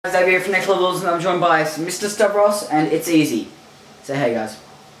Xavier from Next Levels, and I'm joined by Mr. Stavros, and it's easy. Say hey, guys.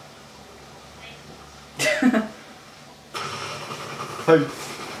 Hey.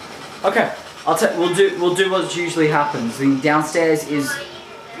 Okay, we'll do what usually happens. The downstairs is.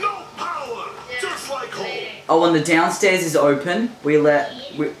 No power, just like home. Oh, when the downstairs is open, we let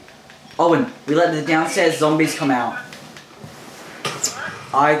the downstairs zombies come out.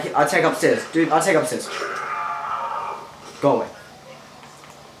 I take upstairs, dude. I take upstairs. Go away.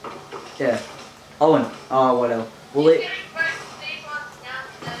 Yeah. Owen. Oh, whatever. We'll leave.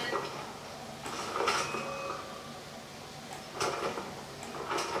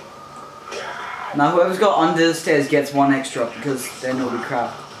 Now, whoever's got under the stairs gets one extra because they're naughty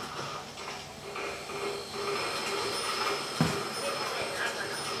crap.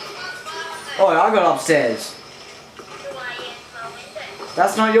 Oh, I got upstairs.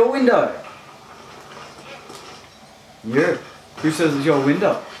 That's not your window. Yeah. Who says it's your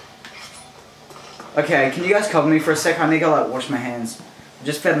window? Okay, can you guys cover me for a sec? I need to go, like, wash my hands. I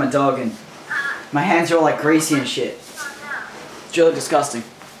just fed my dog and my hands are all, like, greasy and shit. It's really disgusting.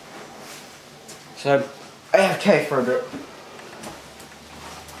 So, AFK for a bit.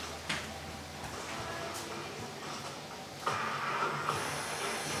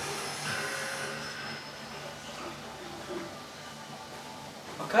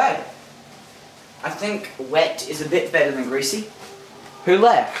 Okay. I think wet is a bit better than greasy. Who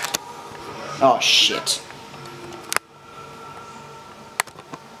left? Oh shit.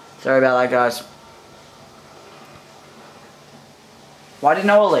 Sorry about that, guys. Why did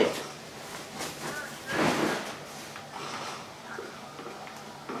Noah leave?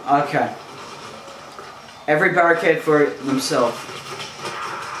 Okay. Every barricade for themselves.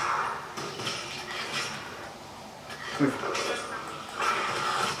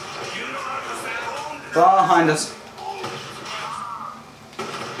 Behind us.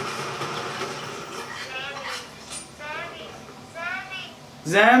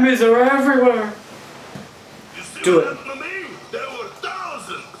 Zombies are everywhere. Do it. There were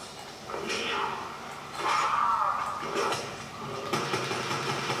thousands.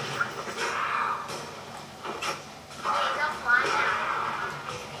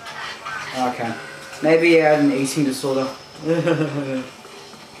 Okay. Maybe he had an eating disorder.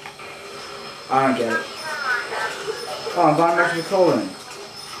 I don't get it. Oh, I'm going back to the colon.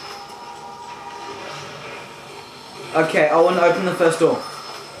 Okay, I want to open the first door.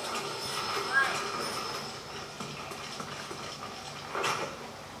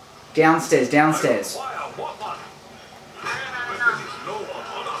 Downstairs, downstairs.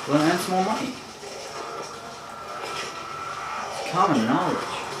 We'll earn some more money. It's common knowledge.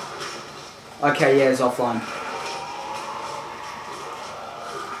 Okay, yeah, it's offline.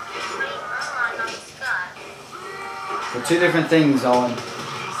 They're two different things, Owen.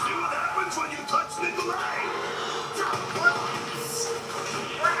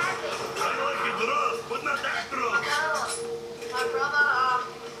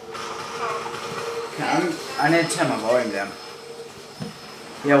 I need to turn my volume down.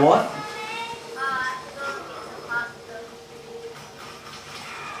 Yeah, what?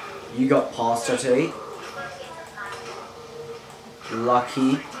 You got pasta to eat?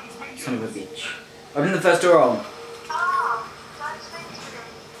 Lucky son of a bitch. Open the first door, Owen.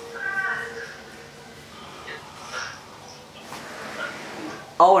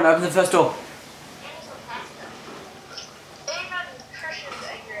 Owen, open the first door.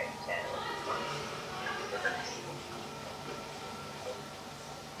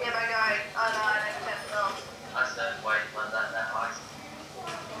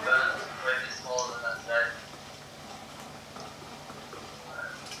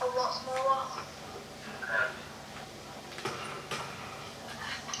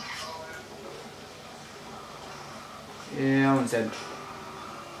 Yeah, Owen's dead.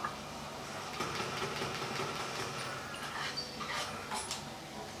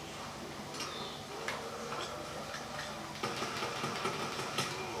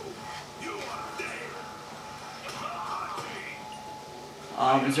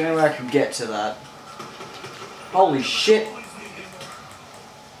 Is there any way I can get to that? Holy shit!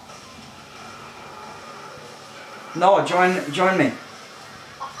 Noah, join me.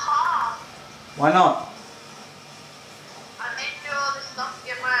 Why not? I need to do all this stuff to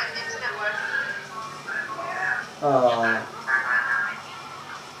get my internet working.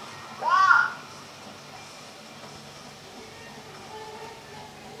 What?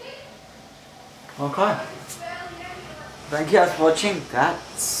 Okay. Thank you guys for watching. That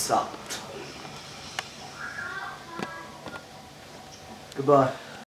sucked. Goodbye.